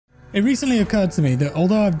It recently occurred to me that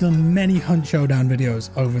although I've done many Hunt Showdown videos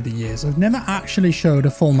over the years, I've never actually showed a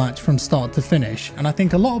full match from start to finish. And I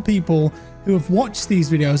think a lot of people who have watched these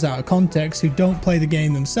videos out of context, who don't play the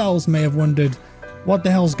game themselves, may have wondered what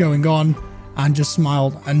the hell's going on and just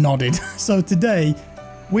smiled and nodded. So today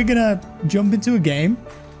we're gonna jump into a game.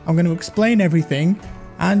 I'm going to explain everything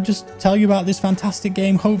and just tell you about this fantastic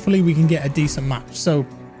game. Hopefully we can get a decent match. So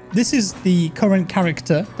this is the current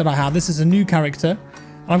character that I have. This is a new character.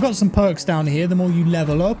 I've got some perks down here. The more you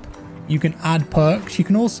level up, you can add perks. You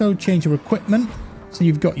can also change your equipment. So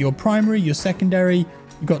you've got your primary, your secondary,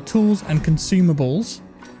 you've got tools and consumables.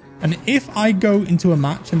 And if I go into a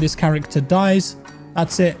match and this character dies,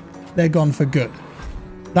 that's it. They're gone for good.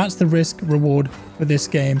 That's the risk reward for this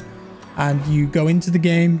game. And you go into the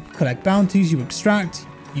game, collect bounties, you extract,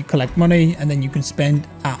 you collect money, and then you can spend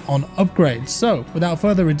on upgrades. So without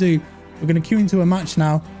further ado, we're going to queue into a match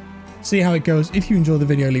now. See how it goes. If you enjoy the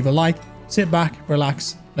video, leave a like, sit back,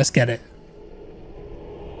 relax, let's get it.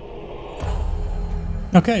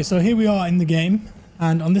 Okay, so here we are in the game,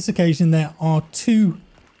 and on this occasion there are two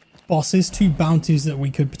bosses, two bounties that we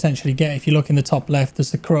could potentially get. If you look in the top left,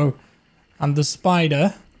 there's the crow and the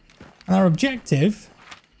spider, and our objective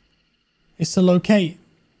is to locate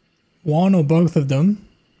one or both of them,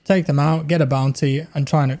 take them out, get a bounty, and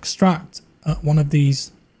try and extract one of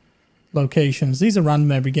these locations. These are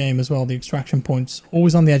random every game as well, the extraction points,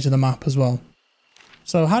 always on the edge of the map as well.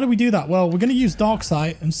 So how do we do that? Well, we're going to use dark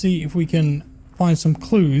sight and see if we can find some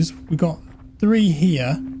clues. We've got 3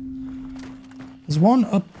 here. There's one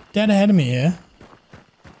up dead ahead of me here,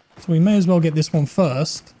 so we may as well get this one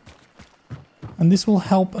first, and this will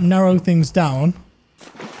help narrow things down.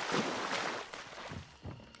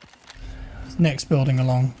 This next building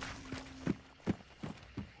along.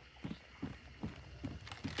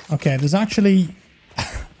 Okay, there's actually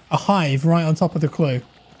a hive right on top of the clue.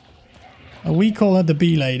 Now, we call her the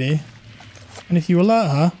bee lady, and if you alert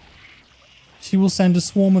her, she will send a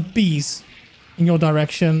swarm of bees in your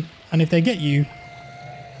direction, and if they get you,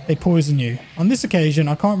 they poison you. On this occasion,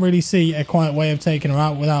 I can't really see a quiet way of taking her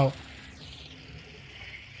out without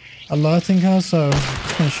alerting her, so I'm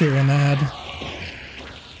just going to shoot her in the head.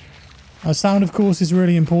 Our sound, of course, is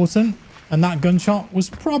really important, and that gunshot was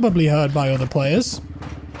probably heard by other players.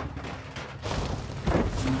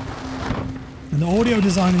 And the audio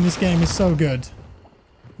design in this game is so good.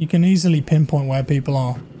 You can easily pinpoint where people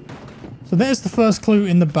are. So there's the first clue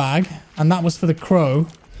in the bag, and that was for the crow.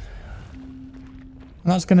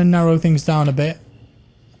 And that's going to narrow things down a bit.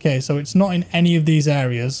 Okay, so it's not in any of these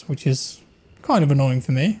areas, which is kind of annoying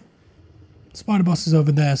for me. Spider boss is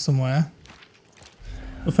over there somewhere.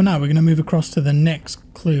 But for now, we're going to move across to the next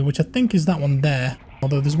clue, which I think is that one there.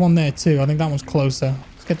 Although there's one there too. I think that one's closer.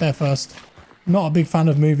 Let's get there first. Not a big fan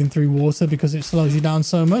of moving through water because it slows you down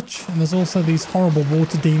so much. And there's also these horrible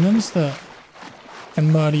water demons that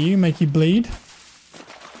can murder you, make you bleed.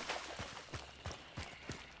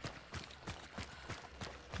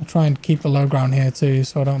 I'll try and keep the low ground here too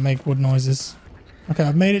so I don't make wood noises. Okay,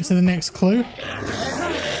 I've made it to the next clue.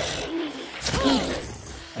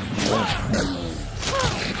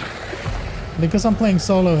 Because I'm playing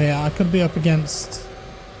solo here, I could be up against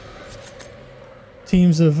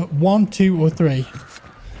teams of 1, 2, or 3.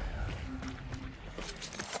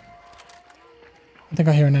 I think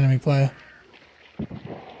I hear an enemy player.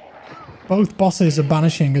 Both bosses are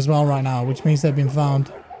banishing as well right now, which means they've been found.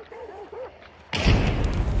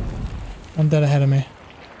 One dead ahead of me.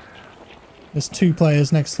 There's 2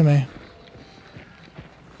 players next to me.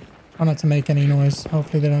 Try not to make any noise.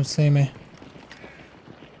 Hopefully they don't see me.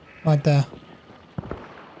 Right there.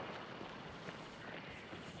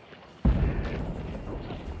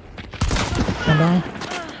 One down.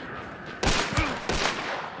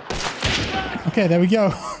 Okay, there we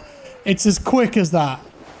go. It's as quick as that.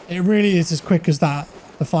 It really is as quick as that,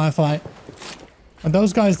 the firefight. And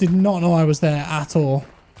those guys did not know I was there at all.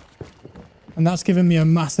 And that's given me a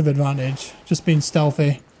massive advantage, just being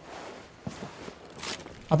stealthy.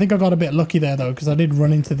 I think I got a bit lucky there though, because I did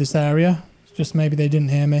run into this area. It's just maybe they didn't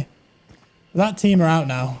hear me. But that team are out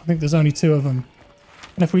now. I think there's only 2 of them.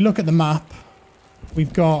 And if we look at the map,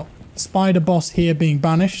 we've got Spider Boss here being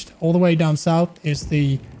banished. All the way down south is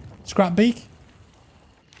the Scrap Beak.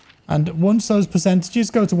 And once those percentages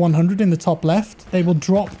go to 100 in the top left, they will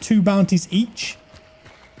drop 2 bounties each.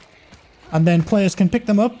 And then players can pick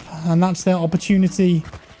them up, and that's their opportunity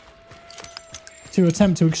to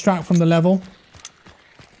attempt to extract from the level.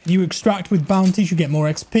 If you extract with bounties, you get more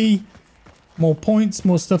XP, more points,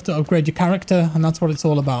 more stuff to upgrade your character, and that's what it's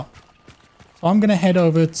all about. So I'm going to head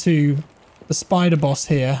over to the spider boss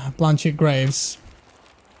here, Blanchett Graves.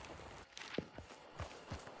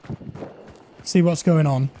 see what's going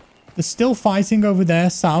on. They're still fighting over there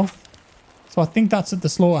south. So I think that's at the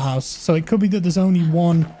slaughterhouse. So it could be that there's only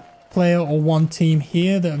one player or one team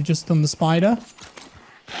here that have just done the spider.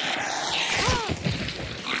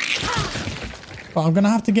 But I'm going to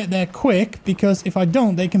have to get there quick, because if I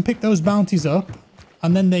don't, they can pick those bounties up.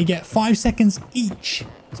 And then they get 5 seconds each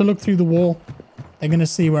to look through the wall. They're going to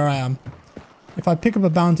see where I am. If I pick up a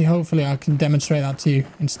bounty, hopefully I can demonstrate that to you.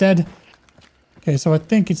 Instead, okay, so I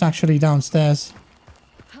think it's actually downstairs.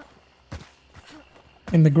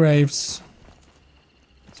 In the graves.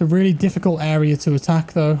 It's a really difficult area to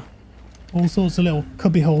attack, though. All sorts of little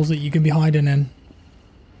cubby holes that you can be hiding in.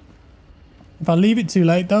 If I leave it too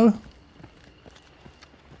late, though,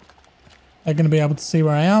 they're going to be able to see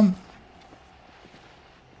where I am.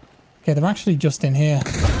 Okay, they're actually just in here.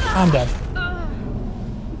 I'm dead.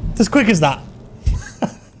 As quick as that.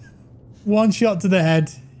 One shot to the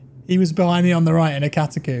head. He was behind me on the right in a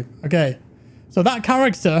catacomb. Okay, so that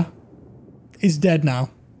character is dead now.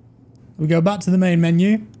 We go back to the main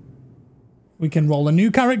menu. We can roll a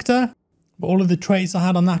new character. But all of the traits I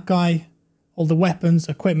had on that guy, all the weapons,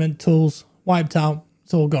 equipment, tools, wiped out.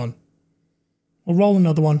 It's all gone. We'll roll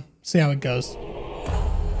another one. See how it goes.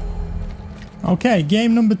 Okay,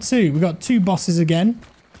 game number 2. We got 2 bosses again.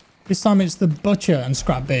 This time it's the Butcher and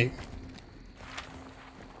Scrapbait.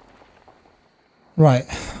 Right,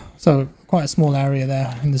 so quite a small area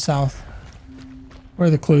there in the south. Where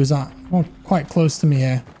are the clues at? Well, quite close to me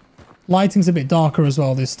here. Lighting's a bit darker as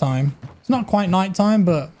well this time. It's not quite nighttime,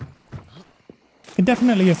 but it can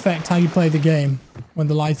definitely affect how you play the game when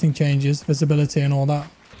the lighting changes, visibility and all that.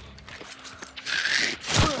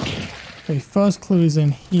 Okay, first clue is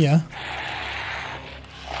in here.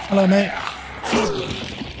 Hello, mate.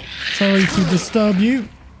 Sorry to disturb you.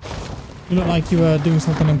 You look like you were doing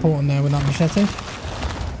something important there with that machete.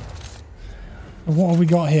 And what have we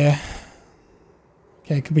got here?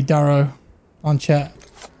 Okay, it could be Darrow, Lanchet.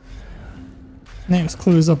 Next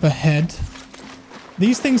clue is up ahead.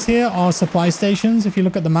 These things here are supply stations. If you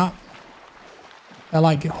look at the map, they're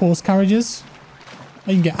like horse carriages.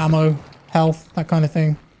 You can get ammo, health, that kind of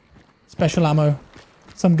thing. Special ammo.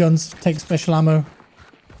 Some guns take special ammo.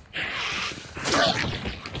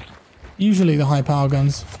 Usually the high power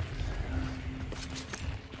guns.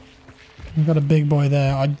 We've got a big boy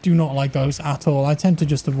there. I do not like those at all. I tend to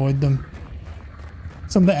just avoid them.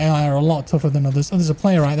 Some of the AI are a lot tougher than others. Oh, there's a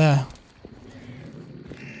player right there.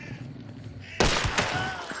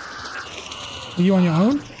 Were you on your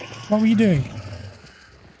own? What were you doing?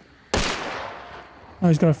 Oh,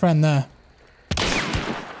 he's got a friend there.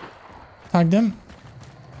 Tagged him.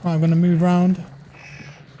 Right, I'm going to move around.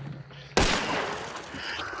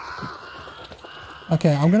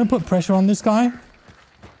 Okay, I'm going to put pressure on this guy.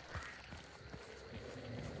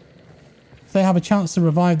 They have a chance to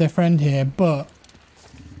revive their friend here, but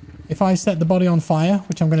if I set the body on fire,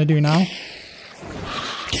 which I'm going to do now,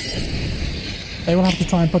 they will have to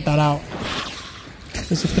try and put that out.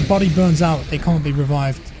 Because if the body burns out, they can't be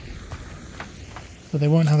revived. So they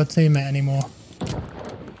won't have a teammate anymore.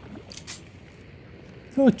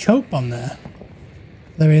 Throw a choke bomb there.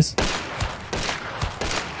 There he is.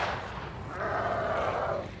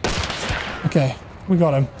 Okay, we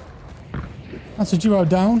got him. That's a duo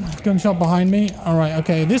down. Gunshot behind me. Alright,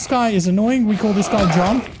 okay. This guy is annoying. We call this guy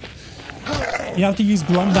John. You have to use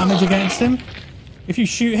blunt damage against him. If you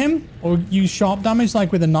shoot him or use sharp damage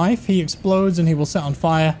like with a knife, he explodes and he will set on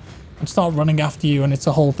fire and start running after you, and it's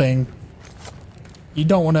a whole thing. You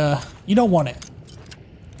don't want to... You don't want it.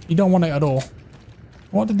 You don't want it at all.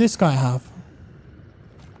 What did this guy have?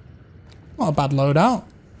 Not a bad loadout.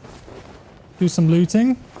 Do some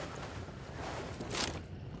looting.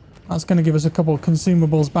 That's going to give us a couple of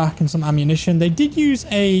consumables back and some ammunition. They did use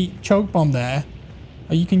a choke bomb there.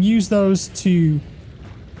 You can use those to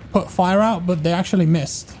put fire out, but they actually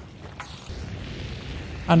missed.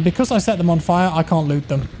 And because I set them on fire, I can't loot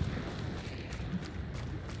them.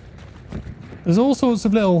 There's all sorts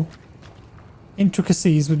of little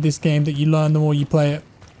intricacies with this game that you learn the more you play it.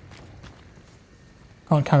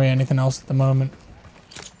 Can't carry anything else at the moment.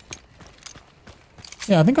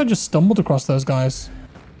 Yeah, I think I just stumbled across those guys.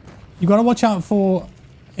 You got to watch out for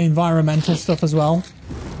environmental stuff as well.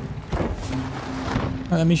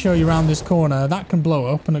 Let me show you around this corner. That can blow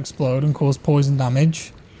up and explode and cause poison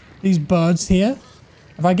damage. These birds here,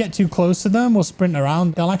 if I get too close to them or sprint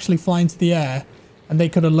around, they'll actually fly into the air and they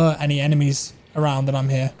could alert any enemies around that I'm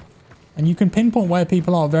here. And you can pinpoint where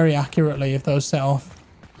people are very accurately if those set off.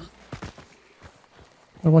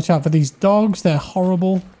 But watch out for these dogs. They're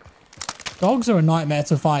horrible. Dogs are a nightmare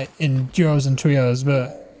to fight in duos and trios,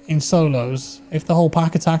 but in solos, if the whole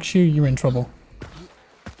pack attacks you, you're in trouble.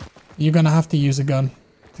 You're going to have to use a gun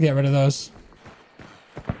to get rid of those.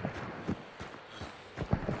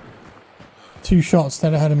 2 shots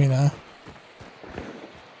dead ahead of me there.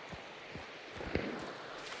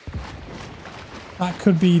 That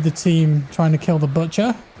could be the team trying to kill the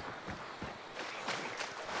butcher.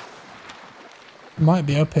 Might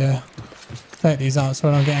be up here. Take these out so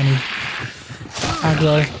I don't get any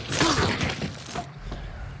aggro.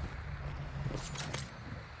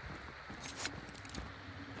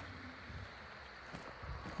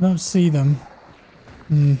 I don't see them.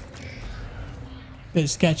 Bit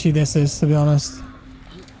sketchy this is, to be honest.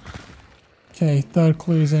 Okay, 3rd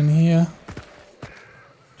clue's in here.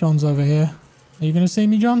 John's over here. Are you going to see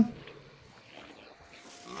me, John?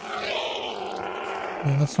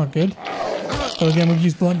 Yeah, that's not good. So again, we've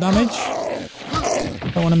used blunt damage.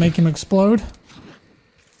 Don't want to make him explode.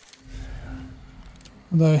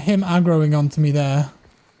 Although him aggroing onto me there,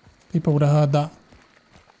 people would have heard that.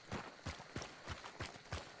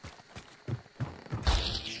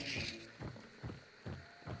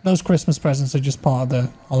 Those Christmas presents are just part of the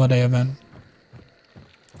holiday event.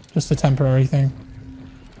 Just a temporary thing.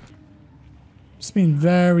 It's been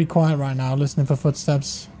very quiet right now, listening for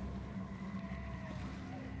footsteps.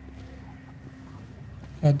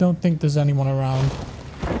 I don't think there's anyone around.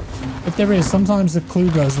 If there is, sometimes the clue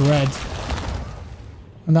goes red.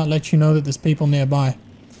 And that lets you know that there's people nearby.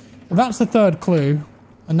 If that's the 3rd clue,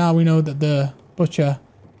 and now we know that the butcher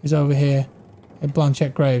is over here at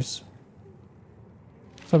Blanchette Graves.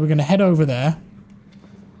 So we're going to head over there.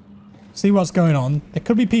 See what's going on. There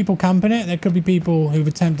could be people camping it. There could be people who've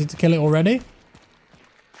attempted to kill it already.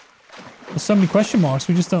 There's so many question marks,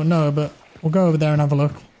 we just don't know, but we'll go over there and have a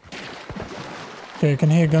look. Okay, you can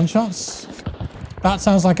hear gunshots. That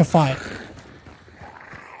sounds like a fight.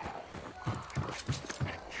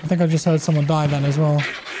 I think I just heard someone die then as well.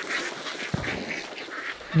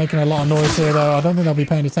 Making a lot of noise here though. I don't think they'll be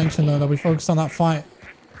paying attention though. They'll be focused on that fight.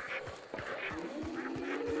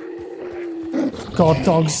 God,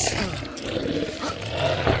 dogs.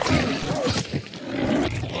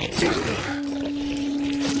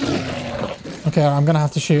 Okay, I'm gonna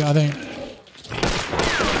have to shoot, I think.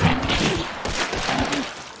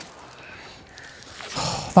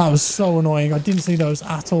 That was so annoying. I didn't see those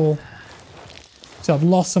at all. So I've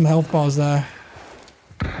lost some health bars there.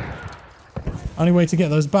 Only way to get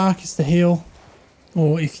those back is to heal.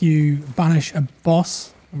 Or if you banish a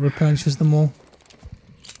boss, it replenishes them all.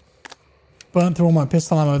 Burnt through all my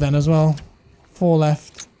pistol ammo then as well. 4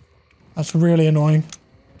 left. That's really annoying.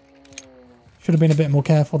 Should have been a bit more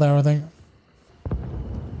careful there, I think. I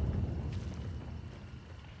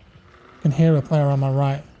can hear a player on my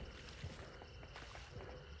right.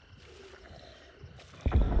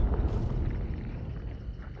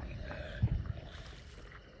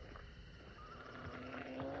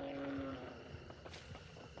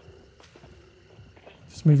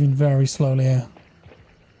 Just moving very slowly here.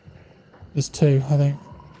 There's 2, I think.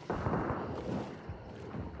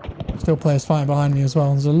 Still players fighting behind me as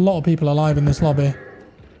well. There's a lot of people alive in this lobby.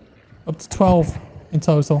 Up to 12 in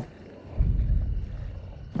total.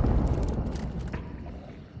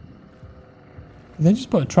 They just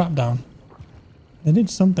put a trap down. They did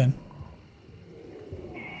something.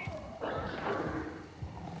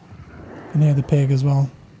 Can hear the pig as well.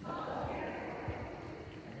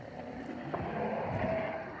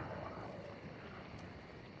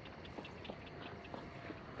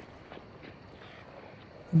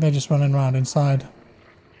 They're just running around inside.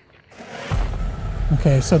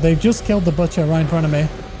 Okay, so they've just killed the butcher right in front of me.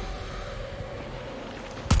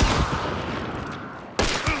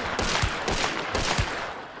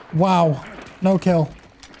 Wow, no kill.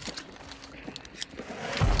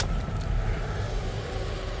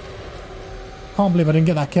 Can't believe I didn't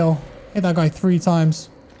get that kill. Hit that guy 3 times.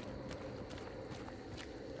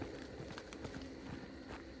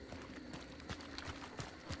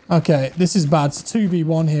 Okay, this is bad. It's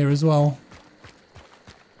 2v1 here as well.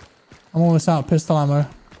 I'm almost out of pistol ammo. I'm going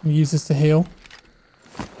to use this to heal.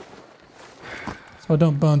 So I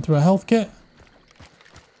don't burn through a health kit.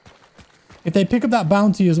 If they pick up that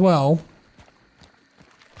bounty as well,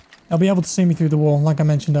 they'll be able to see me through the wall, like I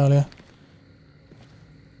mentioned earlier.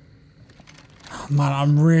 Oh, man,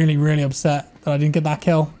 I'm really, really upset that I didn't get that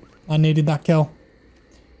kill. I needed that kill.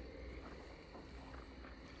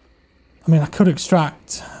 I mean, I could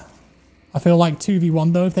extract. I feel like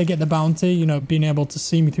 2v1 though, if they get the bounty, you know, being able to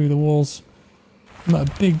see me through the walls. I'm at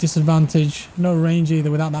a big disadvantage. No range either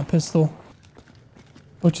without that pistol.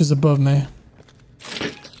 Butcher's above me.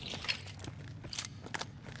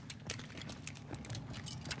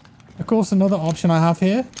 Of course, another option I have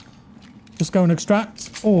here. Just go and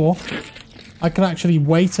extract, or I could actually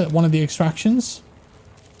wait at one of the extractions.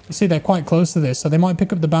 You see, they're quite close to this, so they might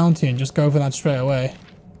pick up the bounty and just go for that straight away.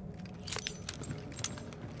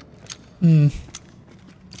 Feeling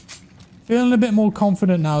a bit more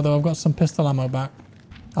confident now, though. I've got some pistol ammo back.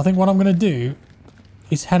 I think what I'm going to do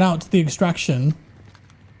is head out to the extraction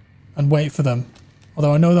and wait for them.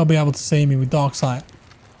 Although I know they'll be able to see me with dark sight.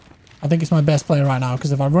 I think it's my best play right now,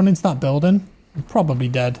 because if I run into that building, I'm probably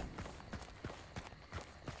dead.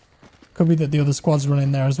 Could be that the other squad's run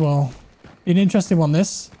in there as well. Be an interesting one,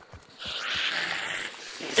 this.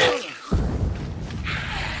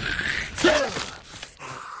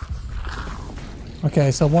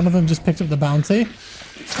 Okay, so one of them just picked up the bounty.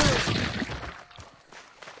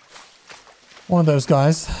 One of those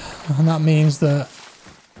guys. And that means that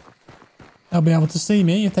they'll be able to see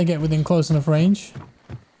me if they get within close enough range.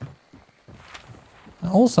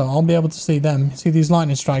 And also, I'll be able to see them. See these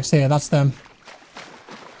lightning strikes here? That's them.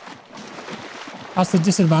 That's the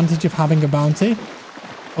disadvantage of having a bounty.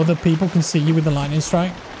 Other people can see you with the lightning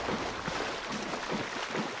strike.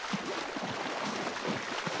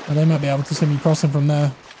 And they might be able to see me crossing from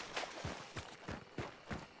there.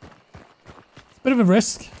 It's a bit of a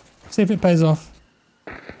risk. See if it pays off.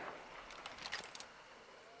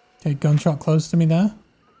 Okay, gunshot close to me there.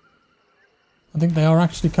 I think they are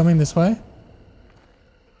actually coming this way.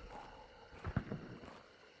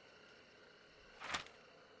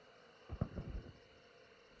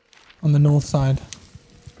 On the north side.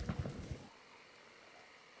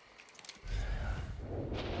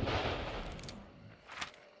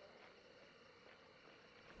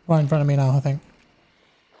 Right in front of me now, I think.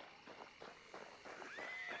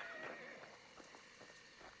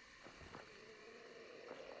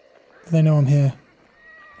 Do they know I'm here?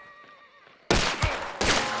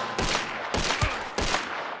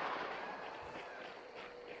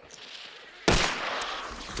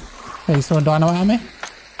 Hey, he's throwing dynamite at me?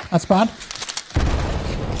 That's bad.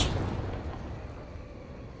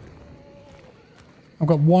 I've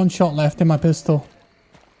got one shot left in my pistol.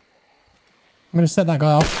 I'm going to set that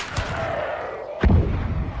guy off.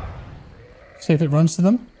 See if it runs to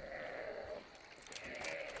them.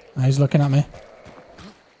 Oh, he's looking at me.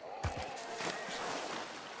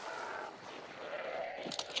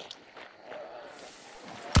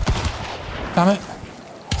 Damn it.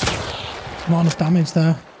 Not enough damage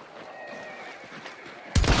there.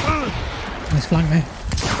 He's flanked me.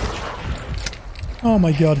 Oh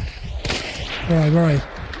my god. Where are you?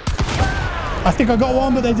 I think I got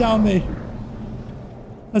one, but they downed me.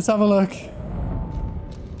 Let's have a look.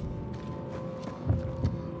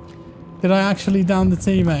 Did I actually down the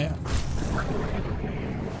teammate?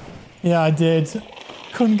 Yeah, I did.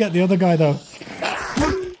 Couldn't get the other guy though.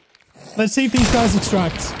 Let's see if these guys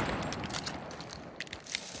extract.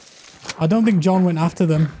 I don't think John went after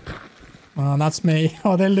them. Oh, that's me.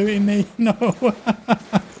 Oh, they're looting me. No.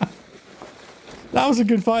 That was a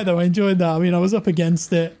good fight though. I enjoyed that. I mean, I was up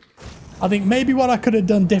against it. I think maybe what I could have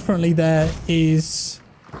done differently there is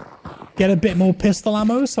get a bit more pistol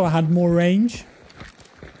ammo so I had more range.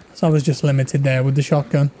 So I was just limited there with the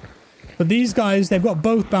shotgun. But these guys, they've got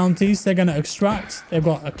both bounties. They're going to extract. They've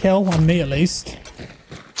got a kill on me at least.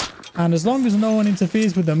 And as long as no one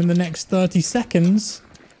interferes with them in the next 30 seconds,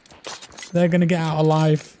 they're going to get out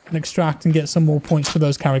alive and extract and get some more points for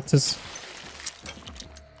those characters.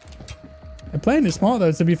 They're playing it smart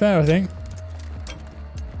though, to be fair, I think.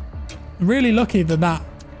 Really lucky that that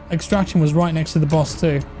extraction was right next to the boss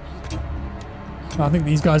too. I think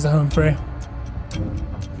these guys are home free.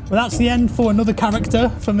 Well, that's the end for another character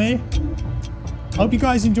for me. I hope you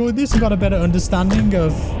guys enjoyed this and got a better understanding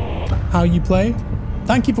of how you play.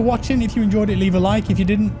 Thank you for watching. If you enjoyed it, leave a like. If you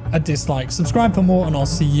didn't, a dislike. Subscribe for more and I'll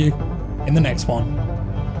see you in the next one.